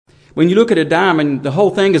When you look at a diamond, the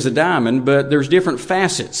whole thing is a diamond, but there's different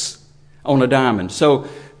facets on a diamond. So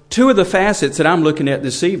two of the facets that I'm looking at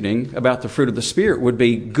this evening about the fruit of the Spirit would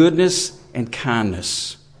be goodness and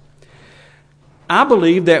kindness. I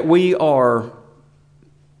believe that we are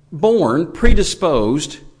born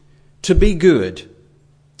predisposed to be good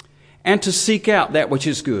and to seek out that which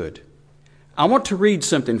is good. I want to read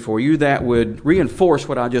something for you that would reinforce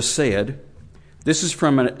what I just said. This is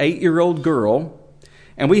from an 8-year-old girl,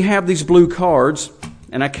 and we have these blue cards,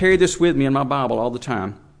 and I carry this with me in my Bible all the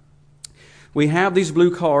time. We have these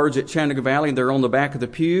blue cards at Chattanooga Valley, and they're on the back of the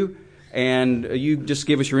pew, and you just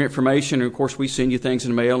give us your information, and of course we send you things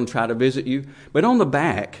in the mail and try to visit you. But on the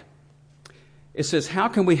back, it says, how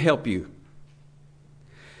can we help you?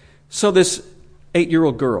 So this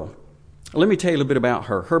 8-year-old girl, let me tell you a little bit about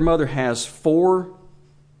her. Her mother has 4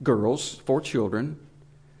 girls, 4 children,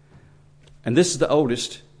 and this is the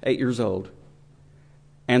oldest, 8 years old,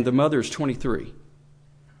 and the mother is 23.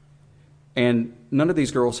 And none of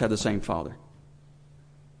these girls had the same father.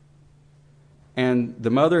 And the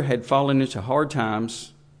mother had fallen into hard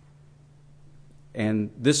times. And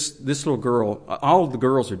this little girl, all the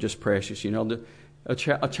girls are just precious. You know, a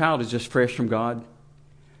child is just fresh from God.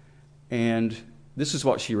 And this is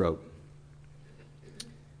what she wrote.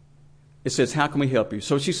 It says, how can we help you?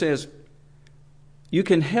 So she says, you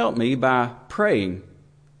can help me by praying.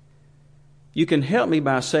 You can help me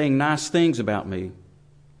by saying nice things about me.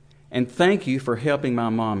 And thank you for helping my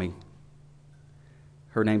mommy.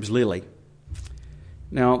 Her name's Lily.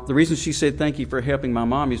 Now, the reason she said thank you for helping my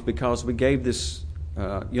mommy is because we gave this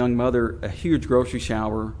young mother a huge grocery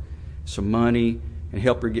shower, some money, and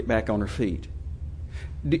helped her get back on her feet.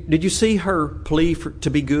 Did you see her plea to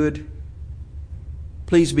be good?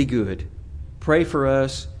 Please be good. Pray for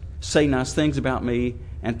us. Say nice things about me.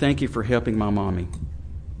 And thank you for helping my mommy.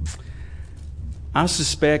 I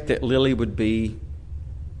suspect that Lily would be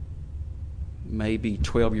maybe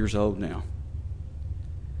 12 years old now.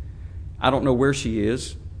 I don't know where she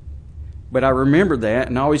is, but I remember that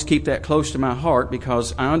and I always keep that close to my heart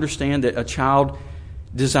because I understand that a child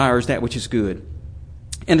desires that which is good.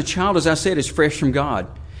 And a child, as I said, is fresh from God.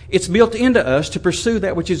 It's built into us to pursue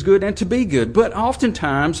that which is good and to be good. But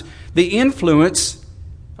oftentimes, the influence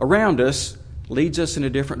around us leads us in a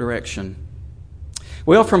different direction.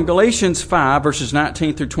 Well, from Galatians 5, verses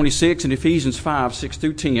 19 through 26, and Ephesians 5, 6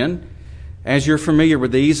 through 10, as you're familiar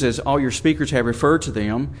with these, as all your speakers have referred to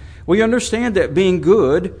them, we understand that being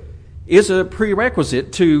good is a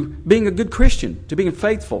prerequisite to being a good Christian, to being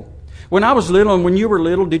faithful. When I was little and when you were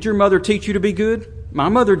little, did your mother teach you to be good? My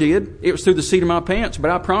mother did. It was through the seat of my pants, but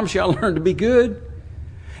I promise you I learned to be good.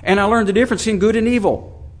 And I learned the difference in good and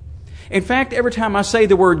evil. In fact, every time I say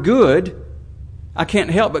the word good, I can't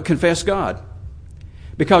help but confess God.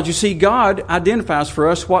 Because you see, God identifies for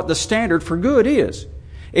us what the standard for good is.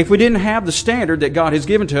 If we didn't have the standard that God has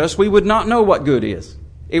given to us, we would not know what good is.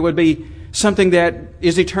 It would be something that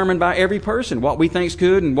is determined by every person, what we think is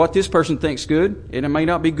good and what this person thinks good, and it may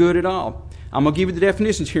not be good at all. I'm going to give you the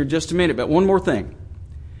definitions here in just a minute, but one more thing.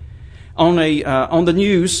 On the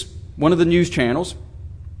news, one of the news channels,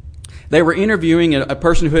 they were interviewing a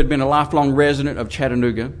person who had been a lifelong resident of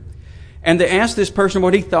Chattanooga. And they asked this person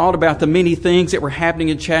what he thought about the many things that were happening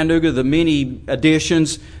in Chattanooga, the many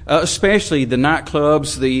additions, especially the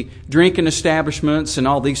nightclubs, the drinking establishments, and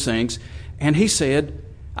all these things. And he said,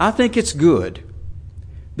 I think it's good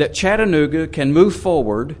that Chattanooga can move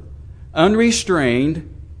forward unrestrained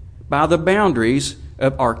by the boundaries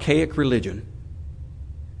of archaic religion.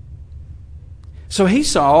 So he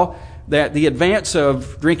saw that the advance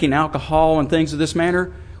of drinking alcohol and things of this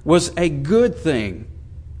manner was a good thing.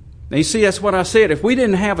 Now you see, that's what I said. If we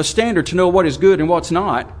didn't have a standard to know what is good and what's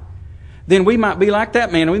not, then we might be like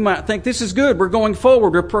that man and we might think this is good. We're going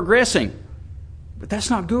forward. We're progressing. But that's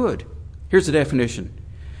not good. Here's the definition.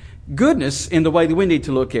 Goodness, in the way that we need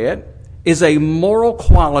to look at, is a moral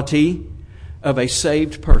quality of a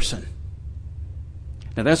saved person.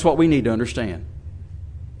 Now that's what we need to understand.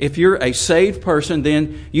 If you're a saved person,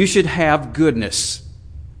 then you should have goodness.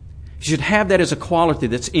 You should have that as a quality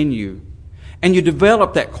that's in you. And you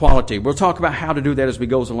develop that quality. We'll talk about how to do that as we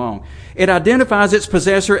go along. It identifies its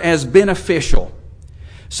possessor as beneficial.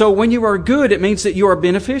 So when you are good, it means that you are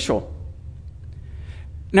beneficial.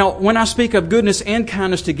 Now, when I speak of goodness and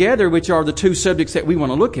kindness together, which are the two subjects that we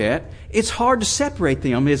want to look at, it's hard to separate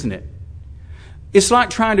them, isn't it? It's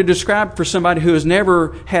like trying to describe for somebody who has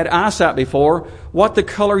never had eyesight before what the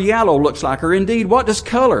color yellow looks like, or indeed, what is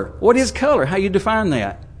color? What is color? How you define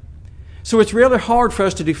that? So it's really hard for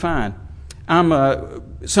us to define.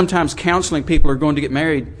 I'm sometimes counseling people who are going to get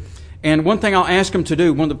married, And one thing I'll ask them to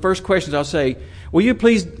do, one of the first questions I'll say, will you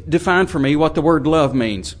please define for me what the word love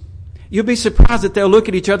means? You'll be surprised that they'll look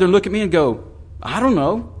at each other and look at me and go, I don't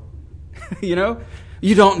know. You know?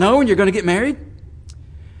 You don't know and you're going to get married?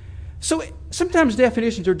 So sometimes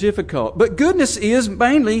definitions are difficult. But goodness is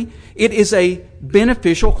mainly, it is a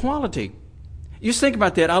beneficial quality. You just think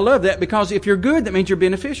about that. I love that because if you're good, that means you're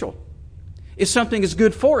beneficial. If something is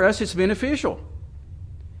good for us, it's beneficial.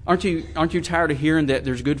 Aren't you tired of hearing that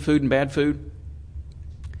there's good food and bad food?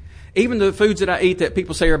 Even the foods that I eat that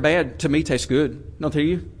people say are bad, to me taste good. Don't they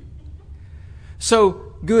you?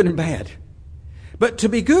 So, good and bad. But to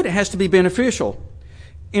be good, it has to be beneficial.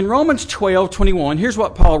 In Romans 12:21, here's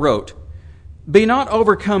what Paul wrote. Be not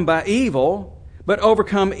overcome by evil, but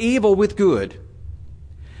overcome evil with good.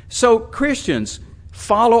 So, Christians,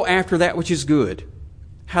 follow after that which is good.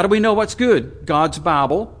 How do we know what's good? God's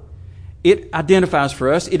Bible. It identifies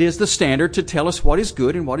for us. It is the standard to tell us what is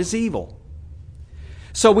good and what is evil.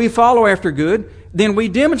 So we follow after good, then we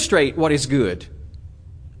demonstrate what is good.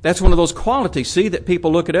 That's one of those qualities, see, that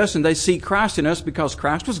people look at us and they see Christ in us because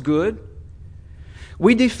Christ was good.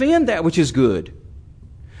 We defend that which is good.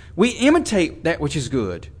 We imitate that which is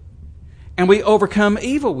good. And we overcome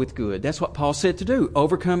evil with good. That's what Paul said to do.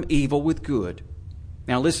 Overcome evil with good.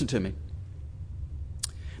 Now listen to me.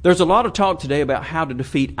 There's a lot of talk today about how to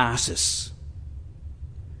defeat ISIS.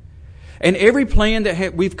 And every plan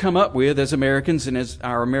that we've come up with as Americans and as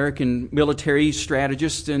our American military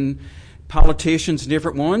strategists and politicians and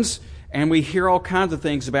different ones, and we hear all kinds of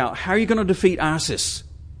things about how are you going to defeat ISIS?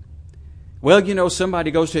 Well, you know, somebody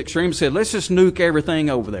goes to extreme and said, let's just nuke everything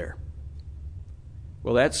over there.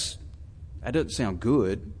 Well, that doesn't sound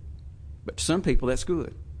good, but to some people that's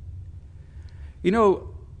good. You know,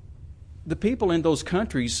 the people in those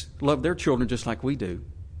countries love their children just like we do.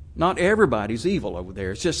 Not everybody's evil over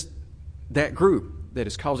there. It's just that group that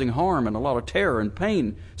is causing harm and a lot of terror and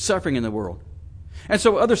pain, suffering in the world. And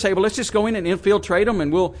so others say, well, let's just go in and infiltrate them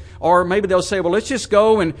and or maybe they'll say, well, let's just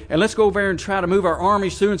go and let's go over there and try to move our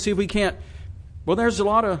armies through and see if we can't. Well, there's a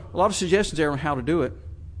lot of suggestions there on how to do it.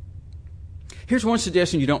 Here's one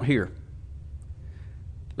suggestion you don't hear.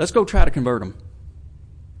 Let's go try to convert them.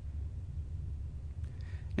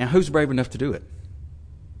 Now, who's brave enough to do it?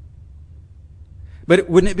 But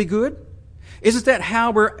wouldn't it be good? Isn't that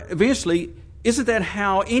how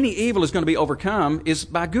any evil is going to be overcome is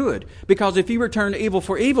by good? Because if you return evil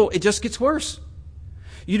for evil, it just gets worse.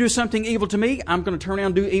 You do something evil to me, I'm going to turn around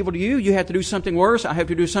and do evil to you. You have to do something worse, I have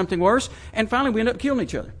to do something worse. And finally, we end up killing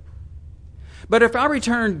each other. But if I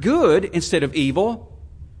return good instead of evil,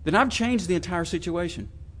 then I've changed the entire situation.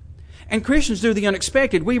 And Christians do the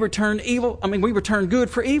unexpected. We return good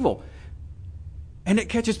for evil. And it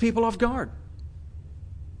catches people off guard.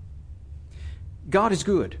 God is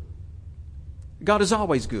good. God is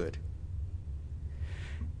always good.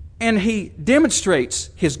 And He demonstrates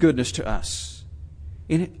His goodness to us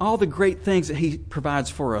in all the great things that He provides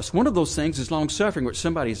for us. One of those things is long-suffering, which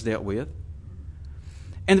somebody has dealt with.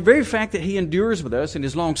 And the very fact that He endures with us in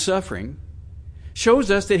His long-suffering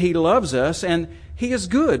shows us that He loves us, and He is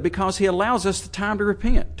good because He allows us the time to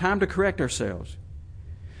repent, time to correct ourselves.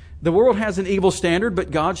 The world has an evil standard,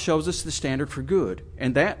 but God shows us the standard for good.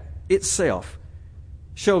 And that itself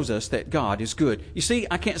shows us that God is good. You see,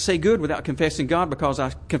 I can't say good without confessing God because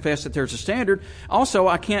I confess that there's a standard. Also,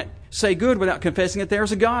 I can't say good without confessing that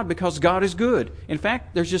there's a God because God is good. In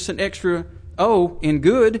fact, there's just an extra O in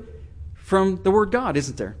good from the word God,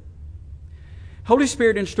 isn't there? Holy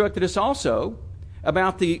Spirit instructed us also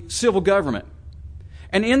about the civil government.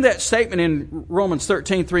 And in that statement in Romans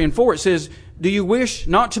 13:3-4, it says, do you wish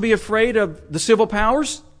not to be afraid of the civil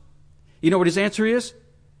powers? You know what his answer is?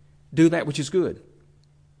 Do that which is good.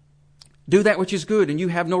 Do that which is good, and you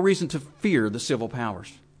have no reason to fear the civil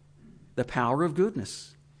powers. The power of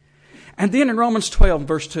goodness. And then in Romans 12,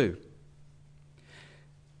 verse 2,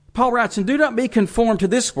 Paul writes, and do not be conformed to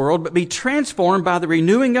this world, but be transformed by the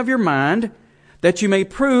renewing of your mind, that you may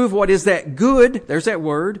prove what is that good, there's that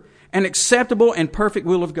word, and acceptable and perfect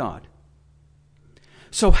will of God.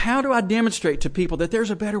 So how do I demonstrate to people that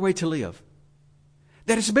there's a better way to live?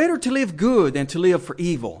 That it's better to live good than to live for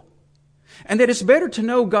evil. And that it's better to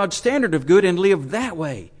know God's standard of good and live that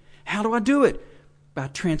way. How do I do it? By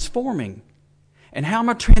transforming. And how am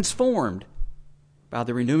I transformed? By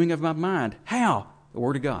the renewing of my mind. How? The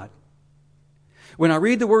Word of God. When I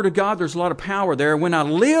read the Word of God, there's a lot of power there. When I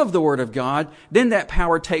live the Word of God, then that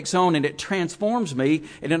power takes on and it transforms me.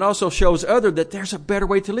 And it also shows others that there's a better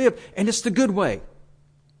way to live. And it's the good way.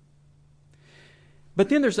 But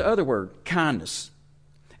then there's the other word, kindness.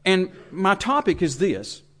 And my topic is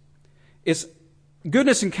this. It's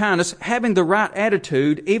goodness and kindness, having the right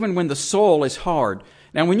attitude even when the soil is hard.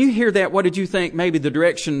 Now, when you hear that, what did you think maybe the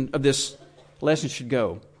direction of this lesson should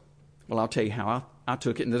go? Well, I'll tell you how I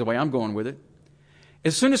took it and the way I'm going with it.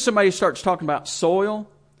 As soon as somebody starts talking about soil,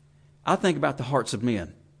 I think about the hearts of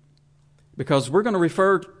men. Because we're going to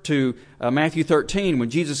refer to Matthew 13 when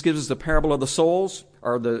Jesus gives us the parable of the soils,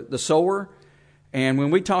 or the sower. And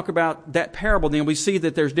when we talk about that parable, then we see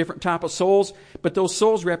that there's different type of soils, but those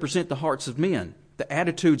soils represent the hearts of men, the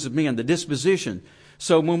attitudes of men, the disposition.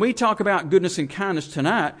 So when we talk about goodness and kindness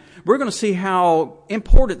tonight, we're going to see how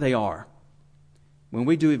important they are when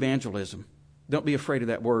we do evangelism. Don't be afraid of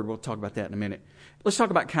that word. We'll talk about that in a minute. Let's talk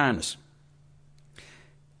about kindness.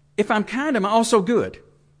 If I'm kind, am I also good?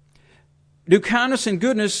 Do kindness and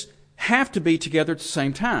goodness have to be together at the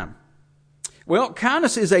same time? Well,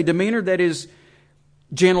 kindness is a demeanor that is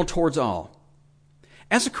gentle towards all.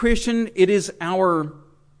 As a Christian, it is our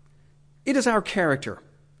character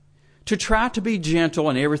to try to be gentle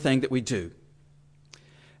in everything that we do.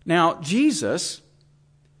 Now, Jesus,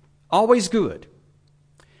 always good,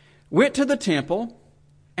 went to the temple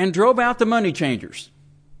and drove out the money changers.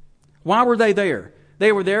 Why were they there?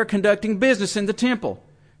 They were there conducting business in the temple.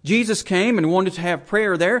 Jesus came and wanted to have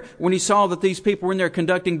prayer there. When he saw that these people were in there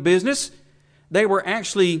conducting business, they were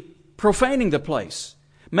actually profaning the place,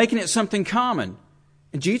 making it something common.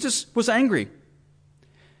 And Jesus was angry.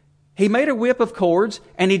 He made a whip of cords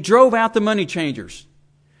and he drove out the money changers.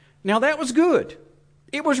 Now that was good.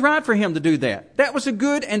 It was right for him to do that. That was a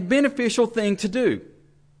good and beneficial thing to do.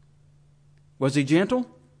 Was he gentle?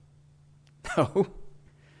 No,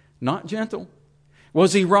 not gentle.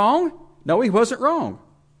 Was he wrong? No, he wasn't wrong.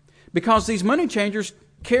 Because these money changers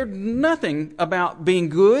cared nothing about being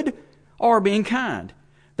good or being kind.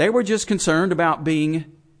 They were just concerned about being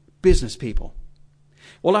business people.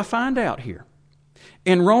 Well, I find out here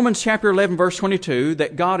in Romans chapter 11, verse 22,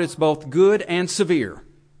 that God is both good and severe.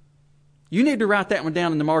 You need to write that one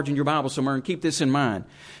down in the margin of your Bible somewhere and keep this in mind.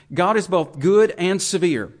 God is both good and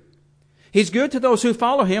severe. He's good to those who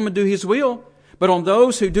follow Him and do His will, but on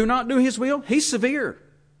those who do not do His will, He's severe.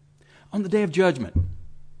 On the day of judgment,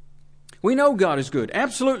 we know God is good,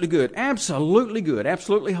 absolutely good,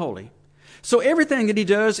 absolutely holy. So everything that He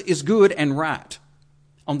does is good and right.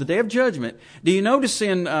 On the day of judgment, do you notice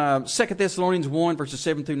in 2 Thessalonians 1, verses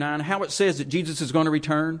 7 through 9, how it says that Jesus is going to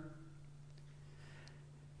return?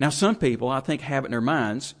 Now, some people, I think, have it in their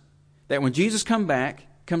minds that when Jesus comes back,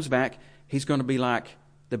 He's going to be like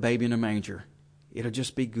the baby in a manger. It'll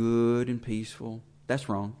just be good and peaceful. That's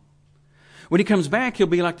wrong. When He comes back, He'll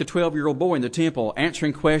be like the 12-year-old boy in the temple,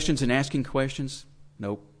 answering questions and asking questions.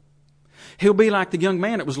 Nope. He'll be like the young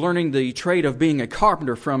man that was learning the trade of being a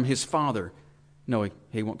carpenter from his father. No,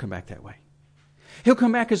 he won't come back that way. He'll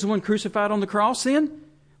come back as the one crucified on the cross then.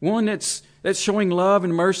 One that's showing love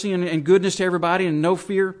and mercy and goodness to everybody and no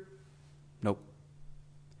fear. Nope.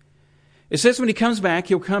 It says when He comes back,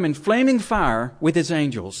 He'll come in flaming fire with His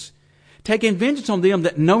angels, taking vengeance on them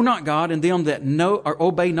that know not God and them that know or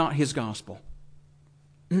obey not His gospel.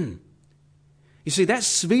 You see, that's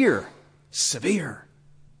severe.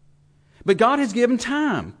 But God has given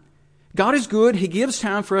time. God is good. He gives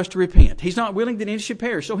time for us to repent. He's not willing that any should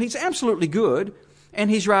perish. So He's absolutely good, and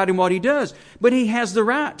He's right in what He does. But He has the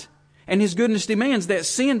right, and His goodness demands that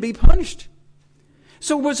sin be punished.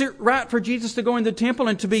 So was it right for Jesus to go in the temple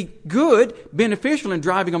and to be good, beneficial in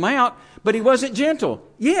driving them out, but He wasn't gentle?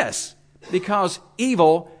 Yes, because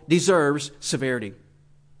evil deserves severity.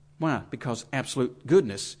 Why? Because absolute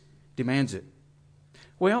goodness demands it.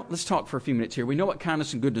 Well, let's talk for a few minutes here. We know what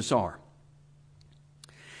kindness and goodness are.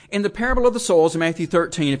 In the parable of the soils in Matthew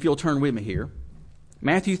 13, if you'll turn with me here,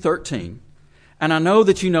 Matthew 13, and I know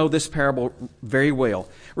that you know this parable very well.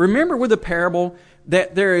 Remember with the parable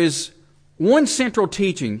that there is one central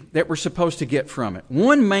teaching that we're supposed to get from it,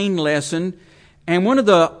 one main lesson, and one of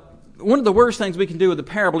the worst things we can do with the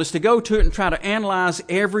parable is to go to it and try to analyze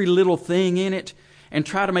every little thing in it and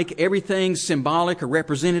try to make everything symbolic or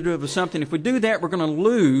representative of something. If we do that, we're going to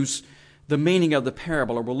lose the meaning of the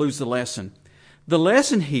parable, or we'll lose the lesson. The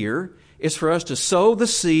lesson here is for us to sow the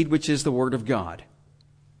seed, which is the Word of God.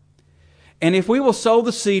 And if we will sow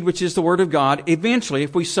the seed, which is the Word of God, eventually,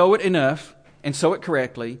 if we sow it enough and sow it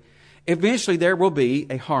correctly, eventually there will be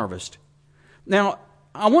a harvest. Now,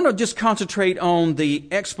 I want to just concentrate on the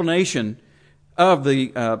explanation of the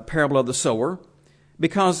parable of the sower,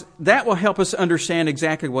 because that will help us understand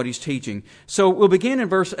exactly what He's teaching. So we'll begin in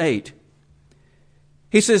verse 8.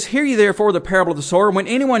 He says, "Hear ye therefore the parable of the sower. When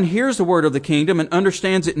anyone hears the word of the kingdom and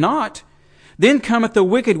understands it not, then cometh the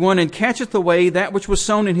wicked one and catcheth away that which was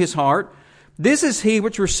sown in his heart. This is he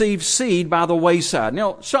which received seed by the wayside."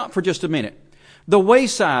 Now, stop for just a minute. The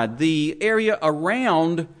wayside, the area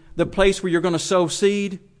around the place where you're going to sow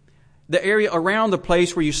seed, the area around the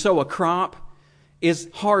place where you sow a crop is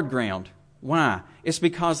hard ground. Why? It's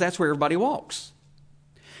because that's where everybody walks.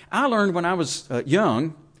 I learned when I was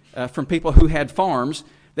young from people who had farms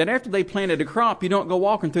that after they planted a crop, you don't go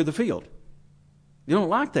walking through the field. You don't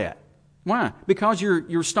like that. Why? Because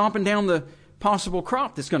you're stomping down the possible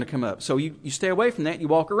crop that's going to come up. So you stay away from that and you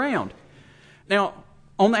walk around. Now,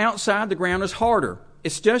 on the outside, the ground is harder.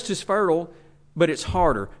 It's just as fertile, but it's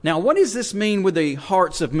harder. Now, what does this mean with the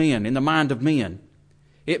hearts of men, in the mind of men?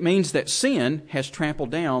 It means that sin has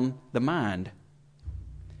trampled down the mind.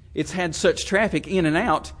 It's had such traffic in and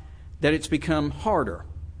out that it's become harder.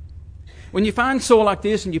 When you find soil like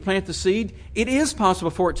this and you plant the seed, it is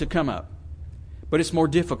possible for it to come up, but it's more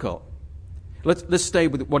difficult. Let's stay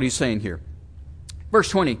with what he's saying here. Verse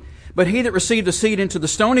 20, but he that received the seed into the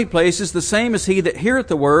stony place is the same as he that heareth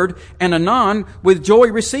the word, and anon with joy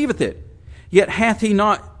receiveth it. Yet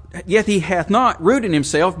he hath not root in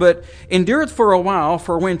himself, but endureth for a while.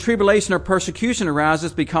 For when tribulation or persecution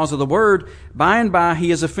arises because of the word, by and by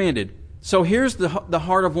he is offended. So here's the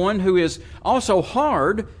heart of one who is also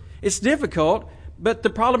hard. It's difficult, but the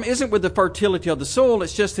problem isn't with the fertility of the soil.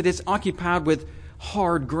 It's just that it's occupied with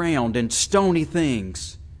hard ground and stony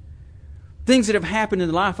things. Things that have happened in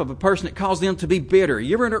the life of a person that cause them to be bitter.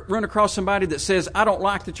 You ever run across somebody that says, I don't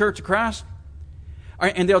like the Church of Christ?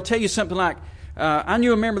 And they'll tell you something like, I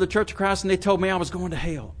knew a member of the Church of Christ and they told me I was going to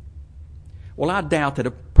hell. Well, I doubt that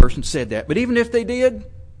a person said that. But even if they did,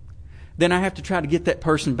 then I have to try to get that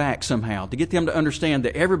person back somehow, to get them to understand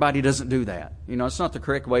that everybody doesn't do that. You know, it's not the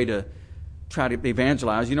correct way to try to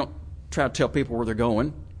evangelize. You don't try to tell people where they're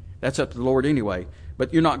going. That's up to the Lord anyway.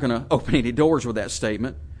 But you're not going to open any doors with that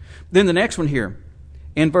statement. Then the next one here,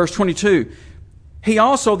 in verse 22, he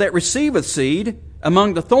also that receiveth seed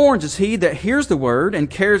among the thorns is he that hears the word, and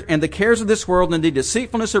the cares of this world and the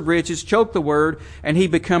deceitfulness of riches choke the word, and he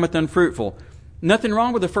becometh unfruitful. Nothing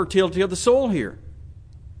wrong with the fertility of the soil here,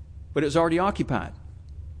 but it's already occupied.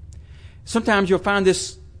 Sometimes you'll find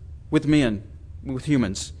this with men, with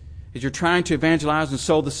humans. As you're trying to evangelize and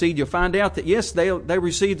sow the seed, you'll find out that, yes, they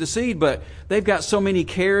receive the seed, but they've got so many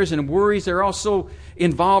cares and worries. They're also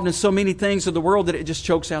involved in so many things of the world that it just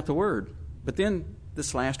chokes out the word. But then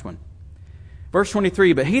this last one. Verse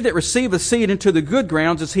 23, but he that receiveth seed into the good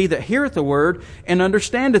grounds is he that heareth the word and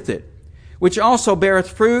understandeth it, which also beareth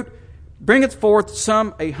fruit, bringeth forth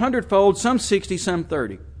some 100-fold, some 60, some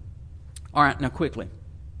 30. All right, now quickly.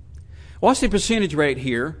 What's the percentage rate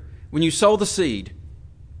here when you sow the seed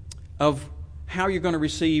of how you're going to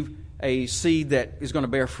receive a seed that is going to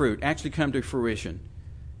bear fruit, actually come to fruition?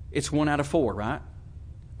 It's 1 out of 4, right?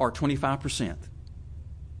 Or 25%.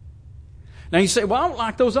 Now you say, well, I don't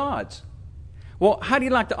like those odds. Well, how do you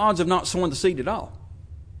like the odds of not sowing the seed at all?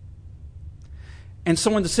 And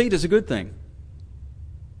sowing the seed is a good thing.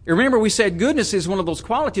 Remember, we said goodness is one of those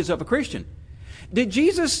qualities of a Christian. Did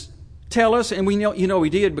Jesus tell us, and we know, he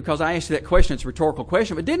did because I asked you that question, it's a rhetorical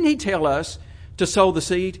question, but didn't he tell us to sow the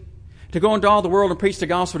seed? To go into all the world and preach the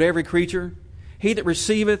gospel to every creature? He that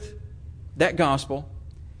receiveth that gospel,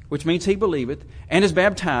 which means he believeth, and is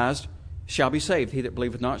baptized, shall be saved. He that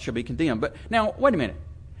believeth not shall be condemned. But now, wait a minute.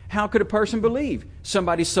 How could a person believe?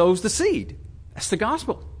 Somebody sows the seed. That's the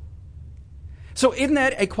gospel. So isn't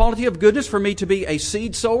that a quality of goodness for me to be a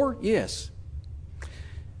seed sower? Yes.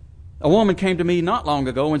 A woman came to me not long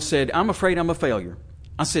ago and said, I'm afraid I'm a failure.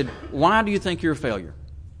 I said, why do you think you're a failure?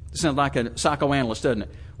 It sounds like a psychoanalyst, doesn't it?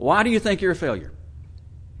 Why do you think you're a failure?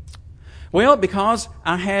 Well, because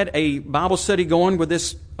I had a Bible study going with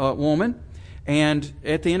this woman, and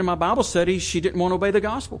at the end of my Bible study, she didn't want to obey the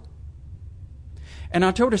gospel. And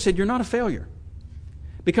I told her, I said, you're not a failure.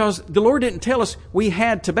 Because the Lord didn't tell us we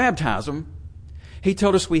had to baptize them. He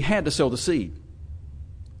told us we had to sow the seed.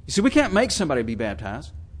 You see, we can't make somebody be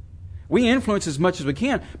baptized. We influence as much as we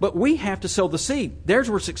can, but we have to sow the seed. There's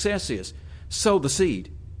where success is. Sow the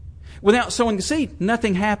seed. Without sowing the seed,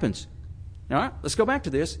 nothing happens. All right, let's go back to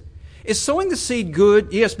this. Is sowing the seed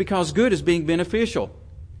good? Yes, because good is being beneficial.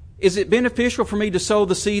 Is it beneficial for me to sow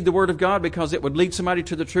the seed, the Word of God, because it would lead somebody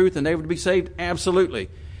to the truth and they would be saved? Absolutely.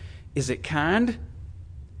 Is it kind?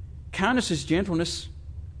 Kindness is gentleness.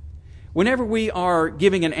 Whenever we are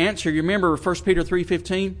giving an answer, you remember 1 Peter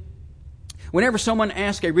 3:15? Whenever someone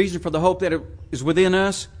asks a reason for the hope that is within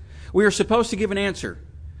us, we are supposed to give an answer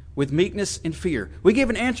with meekness and fear. We give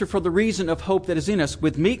an answer for the reason of hope that is in us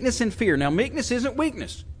with meekness and fear. Now, meekness isn't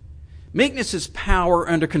weakness. Meekness is power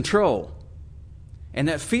under control. And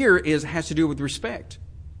that fear has to do with respect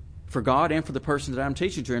for God and for the person that I'm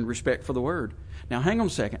teaching to, and respect for the Word. Now, hang on a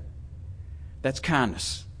second. That's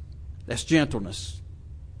kindness. That's gentleness.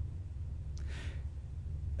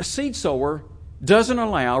 A seed sower doesn't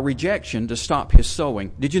allow rejection to stop his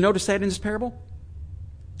sowing. Did you notice that in this parable?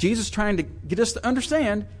 Jesus is trying to get us to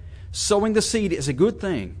understand sowing the seed is a good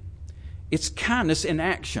thing. It's kindness in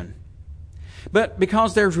action. But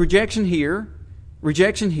because there's rejection here,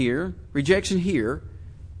 rejection here, rejection here,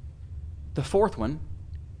 the fourth one,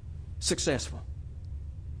 successful.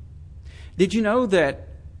 Did you know that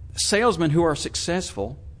salesmen who are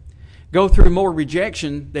successful go through more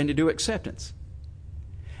rejection than to do acceptance?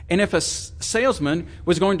 And if a salesman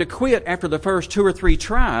was going to quit after the first 2 or 3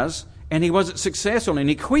 tries and he wasn't successful and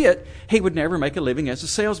he quit, he would never make a living as a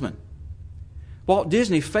salesman. Walt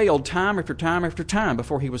Disney failed time after time after time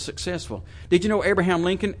before he was successful. Did you know Abraham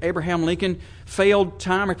Lincoln? Abraham Lincoln failed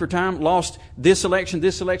time after time, lost this election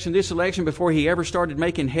before he ever started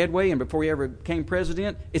making headway and before he ever became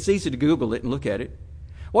president. It's easy to Google it and look at it.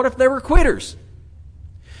 What if they were quitters?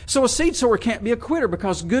 So a seed sower can't be a quitter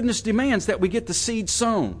because goodness demands that we get the seed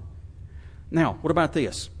sown. Now, what about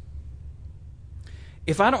this?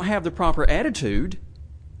 If I don't have the proper attitude,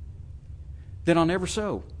 then I'll never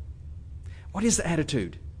sow. What is the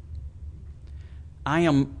attitude? I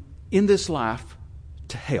am in this life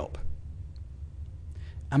to help.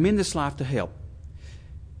 I'm in this life to help.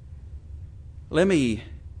 Let me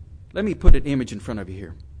put an image in front of you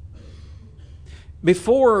here.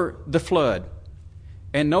 Before the flood,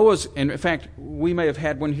 and in fact, we may have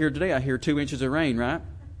had one here today. I hear 2 inches of rain, right?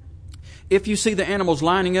 If you see the animals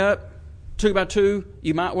lining up 2 by 2,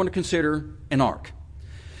 you might want to consider an ark.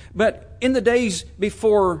 But in the days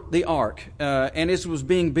before the ark, and as it was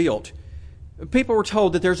being built, people were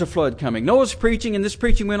told that there's a flood coming. Noah's preaching, and this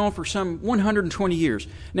preaching went on for some 120 years.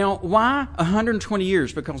 Now, why 120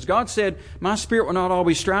 years? Because God said, my spirit will not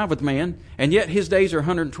always strive with man, and yet his days are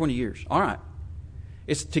 120 years. All right.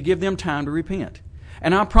 It's to give them time to repent.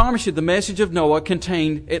 And I promise you, the message of Noah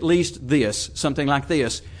contained at least this, something like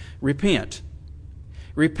this. Repent.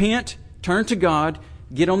 Repent, turn to God,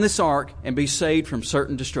 get on this ark, and be saved from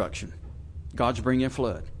certain destruction. God's bringing a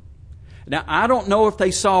flood. Now, I don't know if they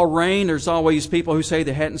saw rain. There's always people who say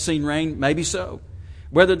they hadn't seen rain. Maybe so.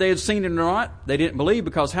 Whether they had seen it or not, they didn't believe,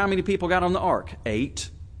 because how many people got on the ark? 8.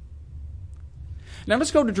 Now, let's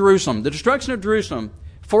go to Jerusalem. The destruction of Jerusalem,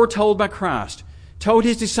 foretold by Christ, told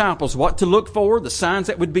his disciples what to look for, the signs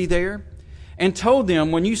that would be there, and told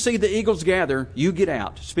them, when you see the eagles gather, you get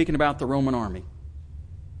out, speaking about the Roman army.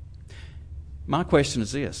 My question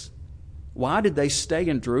is this: why did they stay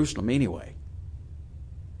in Jerusalem anyway?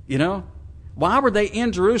 You know? Why were they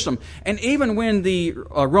in Jerusalem? And even when the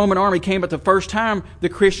Roman army came up the first time, the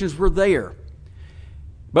Christians were there.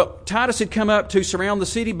 But Titus had come up to surround the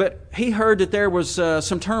city, but he heard that there was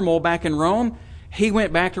some turmoil back in Rome. He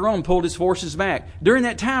went back to Rome, pulled his forces back. During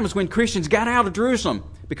that time is when Christians got out of Jerusalem,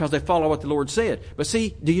 because they followed what the Lord said. But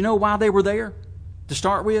see, do you know why they were there to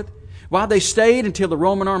start with? Why they stayed until the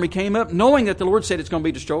Roman army came up, knowing that the Lord said it's going to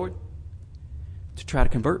be destroyed? To try to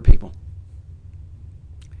convert people.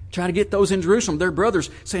 Try to get those in Jerusalem, their brothers,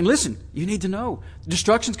 saying, listen, you need to know.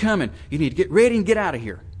 Destruction's coming. You need to get ready and get out of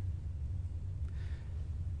here.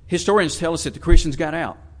 Historians tell us that the Christians got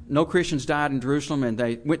out. No Christians died in Jerusalem, and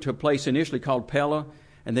they went to a place initially called Pella,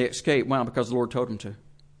 and they escaped. Why? Because the Lord told them to.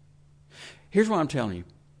 Here's what I'm telling you.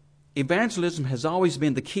 Evangelism has always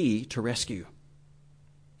been the key to rescue.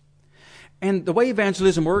 And the way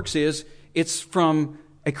evangelism works is it's from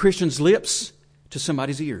a Christian's lips to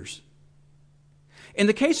somebody's ears. In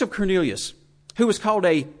the case of Cornelius, who was called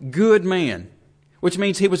a good man, which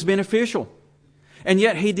means he was beneficial, and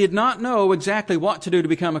yet he did not know exactly what to do to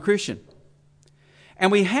become a Christian.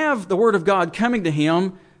 And we have the Word of God coming to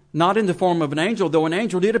him, not in the form of an angel, though an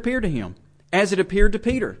angel did appear to him, as it appeared to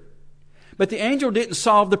Peter. But the angel didn't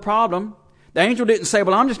solve the problem. The angel didn't say,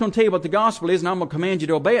 well, I'm just going to tell you what the gospel is and I'm going to command you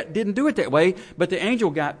to obey it. Didn't do it that way. But the angel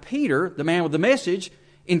got Peter, the man with the message,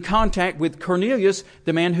 in contact with Cornelius,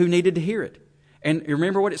 the man who needed to hear it. And you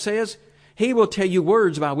remember what it says? He will tell you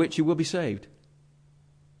words by which you will be saved.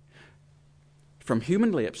 From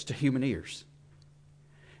human lips to human ears.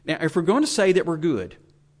 Now, if we're going to say that we're good,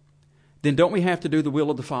 then don't we have to do the will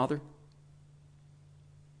of the Father?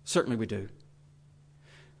 Certainly we do.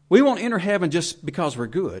 We won't enter heaven just because we're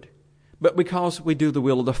good, but because we do the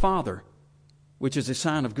will of the Father, which is a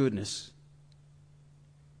sign of goodness.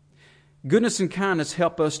 Goodness and kindness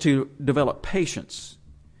help us to develop patience.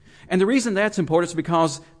 And the reason that's important is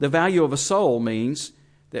because the value of a soul means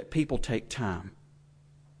that people take time.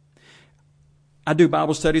 I do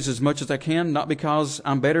Bible studies as much as I can, not because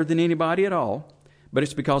I'm better than anybody at all, but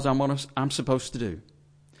it's because I'm supposed to do.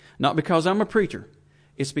 Not because I'm a preacher.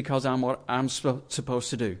 It's because I'm what I'm supposed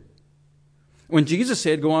to do. When Jesus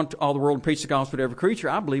said, go on to all the world and preach the gospel to every creature,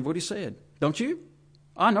 I believe what he said. Don't you?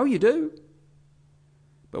 I know you do.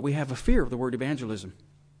 But we have a fear of the word evangelism.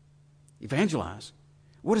 Evangelize.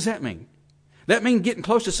 What does that mean? That mean getting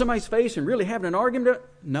close to somebody's face and really having an argument?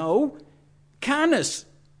 No. Kindness.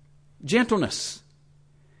 Gentleness.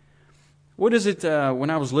 What is it, when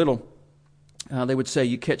I was little, they would say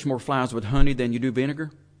you catch more flies with honey than you do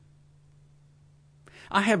vinegar?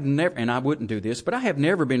 I have never, and I wouldn't do this, but I have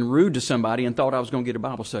never been rude to somebody and thought I was going to get a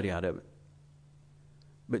Bible study out of it.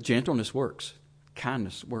 But gentleness works.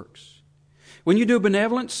 Kindness works. When you do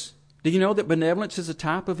benevolence, do you know that benevolence is a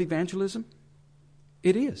type of evangelism?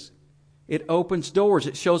 It is. It opens doors.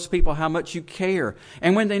 It shows people how much you care.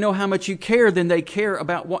 And when they know how much you care, then they care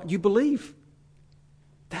about what you believe.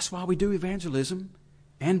 That's why we do evangelism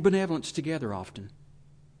and benevolence together often.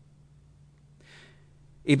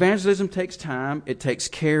 Evangelism takes time, it takes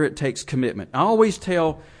care, it takes commitment. I always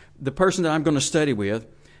tell the person that I'm going to study with,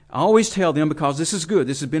 I always tell them, because this is good,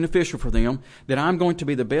 this is beneficial for them, that I'm going to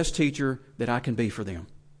be the best teacher that I can be for them.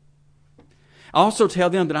 I also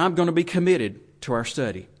tell them that I'm going to be committed to our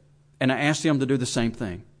study, and I ask them to do the same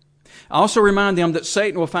thing. I also remind them that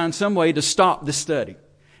Satan will find some way to stop this study,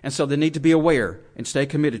 and so they need to be aware and stay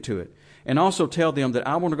committed to it. And also tell them that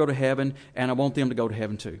I want to go to heaven, and I want them to go to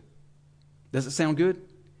heaven too. Does it sound good?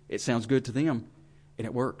 It sounds good to them, and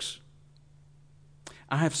it works.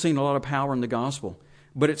 I have seen a lot of power in the gospel,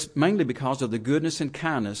 but it's mainly because of the goodness and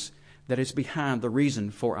kindness that is behind the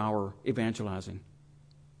reason for our evangelizing.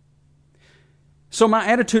 So my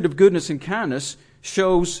attitude of goodness and kindness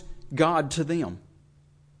shows God to them.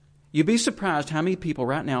 You'd be surprised how many people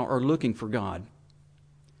right now are looking for God.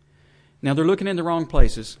 Now, they're looking in the wrong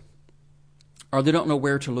places, or they don't know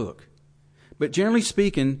where to look. But generally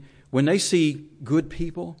speaking, when they see good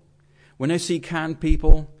people, when they see kind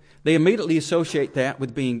people, they immediately associate that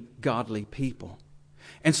with being godly people.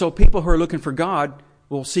 And so people who are looking for God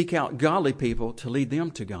will seek out godly people to lead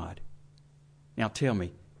them to God. Now tell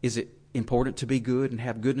me, is it important to be good and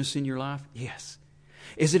have goodness in your life? Yes.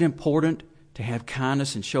 Is it important to have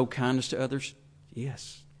kindness and show kindness to others?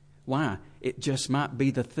 Yes. Why? It just might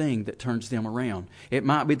be the thing that turns them around. It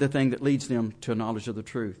might be the thing that leads them to a knowledge of the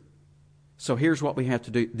truth. So here's what we have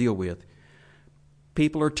to deal with.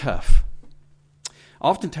 People are tough.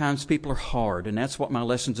 Oftentimes people are hard, and that's what my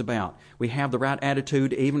lesson's about. We have the right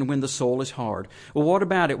attitude even when the soul is hard. Well, what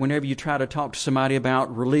about it whenever you try to talk to somebody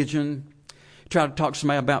about religion, try to talk to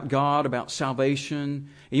somebody about God, about salvation,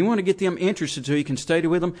 and you want to get them interested so you can study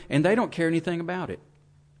with them, and they don't care anything about it?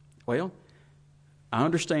 Well, I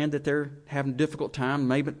understand that they're having a difficult time.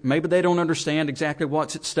 Maybe they don't understand exactly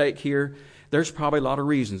what's at stake here. There's probably a lot of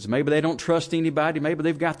reasons. Maybe they don't trust anybody. Maybe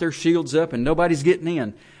they've got their shields up and nobody's getting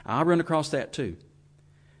in. I run across that too.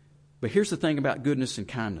 But here's the thing about goodness and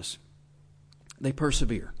kindness. They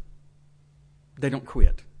persevere. They don't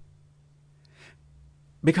quit.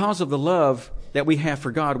 Because of the love that we have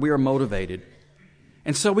for God, we are motivated.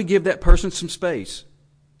 And so we give that person some space.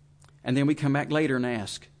 And then we come back later and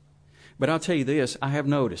ask. But I'll tell you this, I have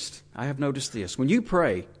noticed this. When you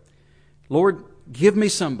pray, Lord, give me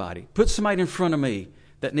somebody, put somebody in front of me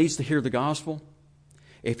that needs to hear the gospel.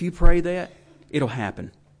 If you pray that, it'll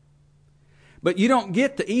happen. But you don't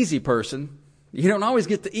get the easy person. You don't always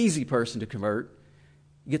get the easy person to convert.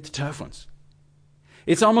 You get the tough ones.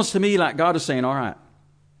 It's almost to me like God is saying, all right,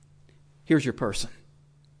 here's your person.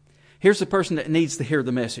 Here's the person that needs to hear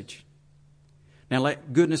the message. Now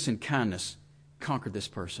let goodness and kindness conquer this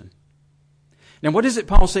person. Now what is it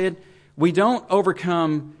Paul said? We don't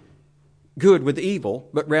overcome good with evil,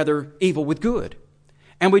 but rather evil with good.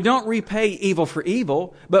 And we don't repay evil for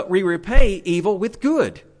evil, but we repay evil with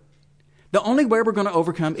good. The only way we're going to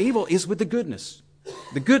overcome evil is with the goodness.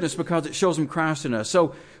 The goodness because it shows them Christ in us.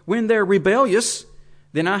 So when they're rebellious,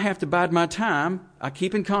 then I have to bide my time. I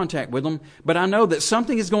keep in contact with them, but I know that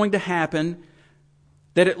something is going to happen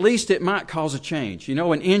that at least it might cause a change. You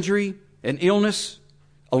know, an injury, an illness,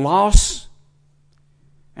 a loss,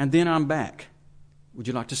 and then I'm back. Would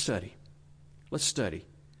you like to study? Let's study.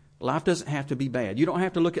 Life doesn't have to be bad. You don't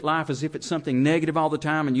have to look at life as if it's something negative all the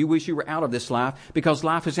time and you wish you were out of this life, because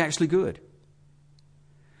life is actually good.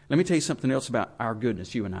 Let me tell you something else about our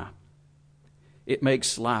goodness, you and I. It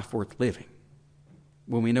makes life worth living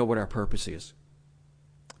when we know what our purpose is.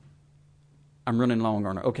 I'm running long,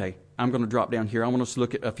 aren't I? Okay, I'm going to drop down here. I want us to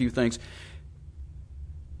look at a few things.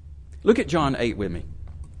 Look at John 8 with me.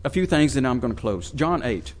 A few things, then I'm going to close. John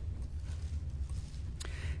 8.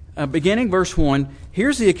 Beginning verse 1,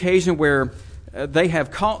 here's the occasion where they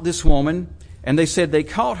have caught this woman, and they said they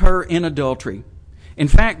caught her in adultery. In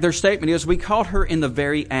fact, their statement is, we caught her in the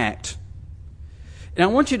very act. And I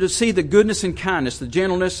want you to see the goodness and kindness, the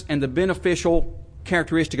gentleness and the beneficial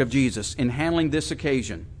characteristic of Jesus in handling this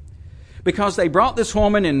occasion. Because they brought this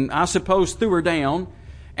woman and I suppose threw her down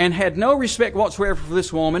and had no respect whatsoever for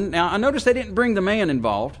this woman. Now I noticed they didn't bring the man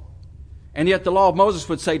involved. And yet the law of Moses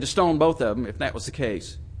would say to stone both of them if that was the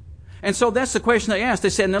case. And so that's the question they asked. They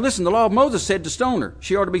said, now listen, the law of Moses said to stone her.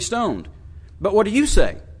 She ought to be stoned. But what do you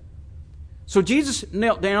say? So Jesus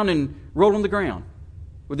knelt down and wrote on the ground.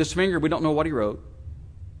 With his finger, we don't know what he wrote.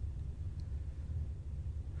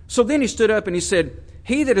 So then he stood up and he said,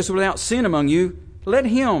 he that is without sin among you, let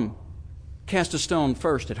him cast a stone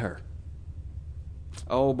first at her.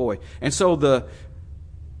 Oh boy. And so the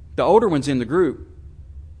older ones in the group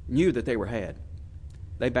knew that they were had.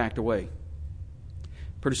 They backed away.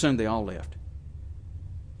 Pretty soon they all left.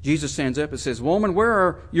 Jesus stands up and says, woman, where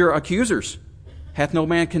are your accusers? Hath no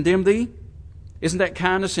man condemned thee? Isn't that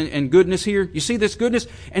kindness and goodness here? You see this goodness?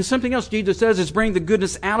 And something else Jesus does is bring the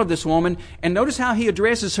goodness out of this woman. And notice how he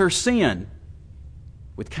addresses her sin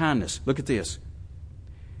with kindness. Look at this.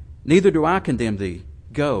 Neither do I condemn thee.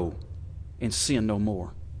 Go and sin no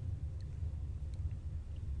more.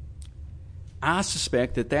 I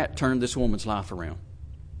suspect that turned this woman's life around.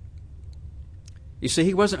 You see,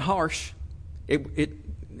 he wasn't harsh.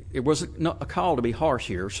 It wasn't a call to be harsh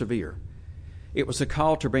here or severe. It was a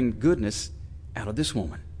call to bring goodness out of this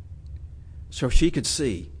woman so she could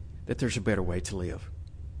see that there's a better way to live.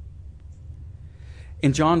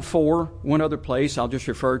 In John 4, one other place, I'll just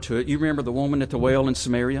refer to it. You remember the woman at the well in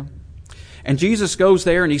Samaria? And Jesus goes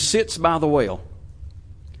there and he sits by the well.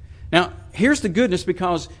 Now, here's the goodness,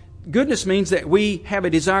 because goodness means that we have a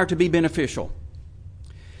desire to be beneficial.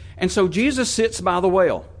 And so Jesus sits by the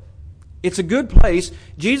well. It's a good place.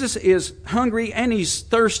 Jesus is hungry and he's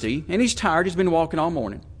thirsty and he's tired. He's been walking all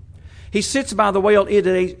morning. He sits by the well at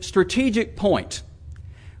a strategic point.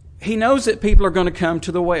 He knows that people are going to come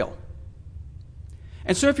to the well.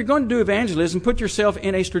 And so if you're going to do evangelism, put yourself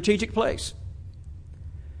in a strategic place.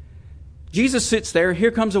 Jesus sits there.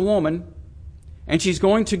 Here comes a woman, and she's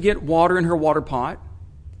going to get water in her water pot.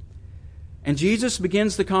 And Jesus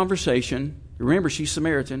begins the conversation. Remember, she's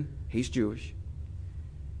Samaritan. He's Jewish.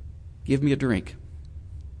 Give me a drink.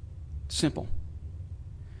 Simple.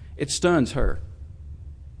 It stuns her.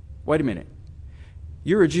 Wait a minute.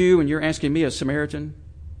 You're a Jew and you're asking me, a Samaritan,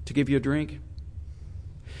 to give you a drink?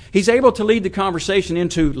 He's able to lead the conversation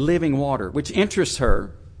into living water, which interests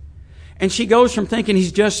her. And she goes from thinking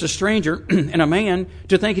he's just a stranger and a man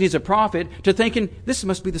to thinking he's a prophet to thinking this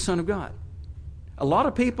must be the Son of God. A lot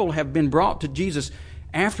of people have been brought to Jesus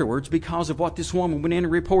afterwards because of what this woman went in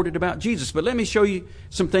and reported about Jesus. But let me show you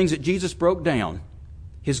some things that Jesus broke down.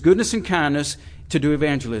 His goodness and kindness to do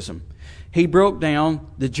evangelism. He broke down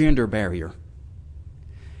the gender barrier.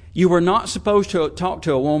 You were not supposed to talk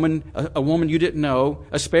to a woman you didn't know,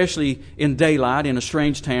 especially in daylight in a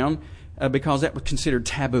strange town, because that was considered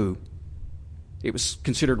taboo. It was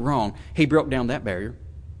considered wrong. He broke down that barrier.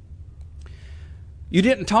 You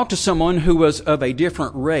didn't talk to someone who was of a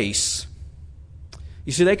different race.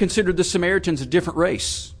 You see, they considered the Samaritans a different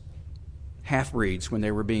race, half-breeds, when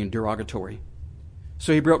they were being derogatory.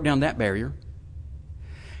 So he broke down that barrier.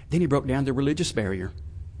 Then he broke down the religious barrier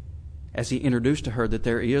as he introduced to her that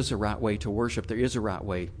there is a right way to worship, there is a right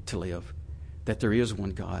way to live, that there is one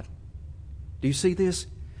God. Do you see this?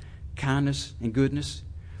 Kindness and goodness.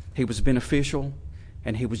 He was beneficial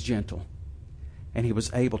and he was gentle. And he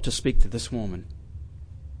was able to speak to this woman.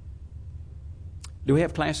 Do we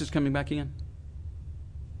have classes coming back in?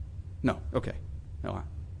 No. Okay. All right.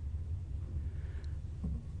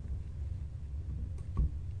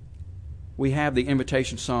 We have the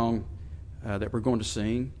invitation song that we're going to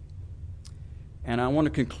sing. And I want to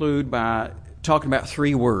conclude by talking about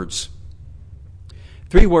 3 words.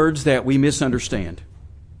 3 words that we misunderstand.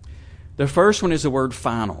 The first one is the word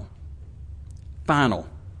final. Final.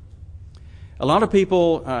 A lot of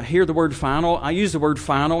people hear the word final. I use the word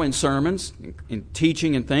final in sermons, in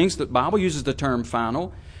teaching and things. The Bible uses the term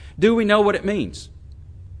final. Do we know what it means?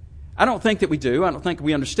 I don't think that we do. I don't think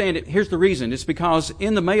we understand it. Here's the reason. It's because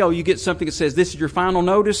in the mail you get something that says this is your final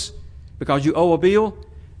notice because you owe a bill.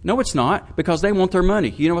 No, it's not, because they want their money.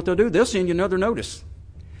 You know what they'll do? They'll send you another notice.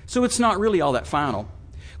 So it's not really all that final.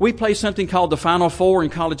 We play something called the Final Four in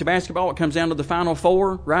college basketball. It comes down to the Final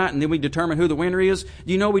Four, right? And then we determine who the winner is.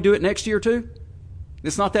 Do you know we do it next year too?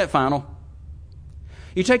 It's not that final.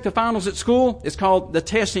 You take the finals at school, the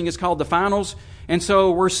testing is called the finals, and so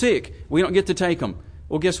we're sick. We don't get to take them.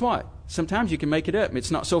 Well, guess what? Sometimes you can make it up.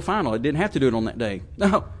 It's not so final. It didn't have to do it on that day.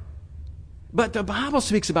 No. But the Bible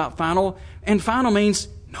speaks about final, and final means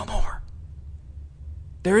no more.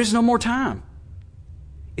 There is no more time.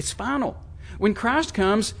 It's final. When Christ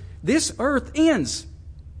comes, this earth ends.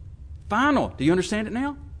 Final. Do you understand it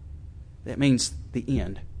now? That means the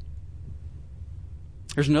end.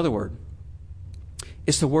 There's another word.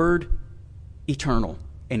 It's the word eternal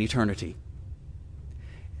and eternity.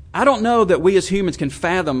 I don't know that we as humans can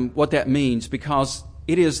fathom what that means because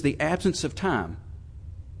it is the absence of time.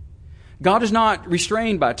 God is not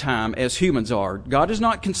restrained by time as humans are. God is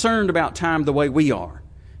not concerned about time the way we are.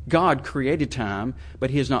 God created time,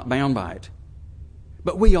 but He is not bound by it.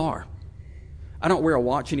 But we are. I don't wear a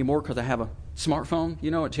watch anymore because I have a smartphone. You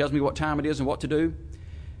know, it tells me what time it is and what to do.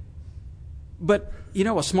 But, you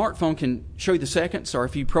know, a smartphone can show you the seconds, or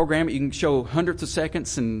if you program it, you can show hundredths of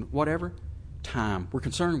seconds and whatever. Time. We're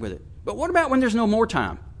concerned with it. But what about when there's no more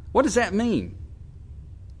time? What does that mean?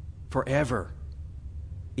 Forever.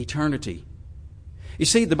 Eternity. You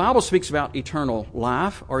see, the Bible speaks about eternal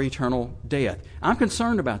life or eternal death. I'm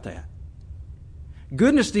concerned about that.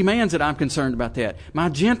 Goodness demands that I'm concerned about that. My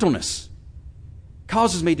gentleness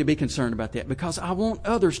causes me to be concerned about that because I want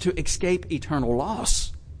others to escape eternal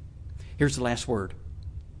loss. Here's the last word.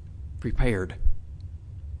 Prepared.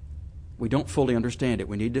 We don't fully understand it.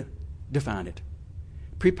 We need to define it.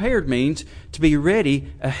 Prepared means to be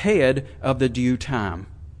ready ahead of the due time.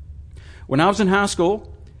 When I was in high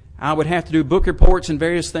school, I would have to do book reports and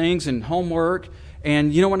various things and homework.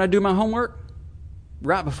 And you know when I do my homework?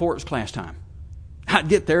 Right before it was class time. I'd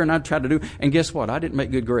get there and I'd try to do, and guess what? I didn't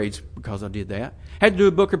make good grades because I did that. Had to do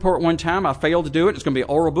a book report one time. I failed to do it. It's going to be an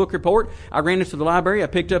oral book report. I ran into the library. I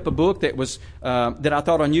picked up a book that was that I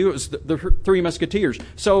thought I knew. It was the Three Musketeers.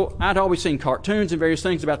 So I'd always seen cartoons and various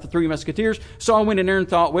things about the Three Musketeers. So I went in there and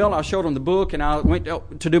thought, well, I showed them the book, and I went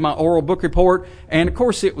to do my oral book report. And of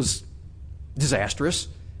course, it was disastrous.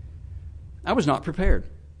 I was not prepared.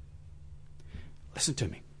 Listen to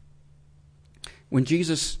me. When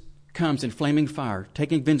Jesus comes in flaming fire,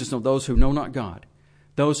 taking vengeance on those who know not God,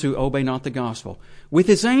 those who obey not the gospel, with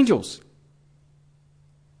His angels,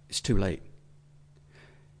 it's too late.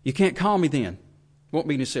 You can't call me then. Won't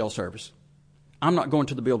be any cell service. I'm not going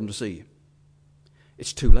to the building to see you.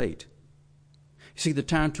 It's too late. You see, the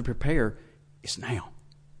time to prepare is now,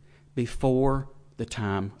 before the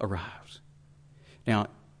time arrives. Now,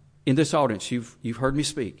 in this audience, you've heard me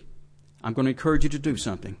speak. I'm going to encourage you to do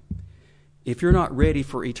something. If you're not ready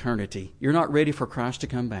for eternity, you're not ready for Christ to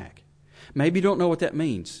come back. Maybe you don't know what that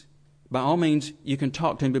means. By all means, you can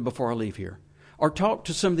talk to me before I leave here. Or talk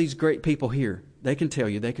to some of these great people here. They can tell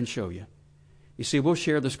you, they can show you. You see, we'll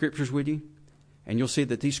share the Scriptures with you, and you'll see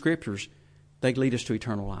that these Scriptures, they lead us to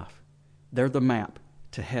eternal life. They're the map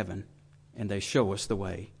to heaven, and they show us the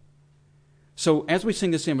way. So as we sing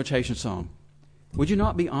this invitation song, would you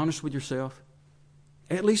not be honest with yourself?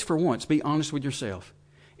 At least for once, be honest with yourself.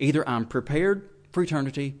 Either I'm prepared for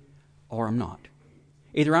eternity or I'm not.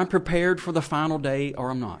 Either I'm prepared for the final day or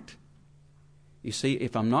I'm not. You see,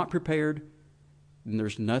 if I'm not prepared, then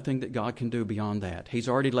there's nothing that God can do beyond that. He's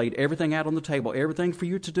already laid everything out on the table, everything for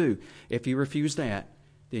you to do. If you refuse that,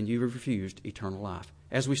 then you have refused eternal life.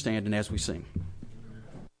 As we stand and as we sing.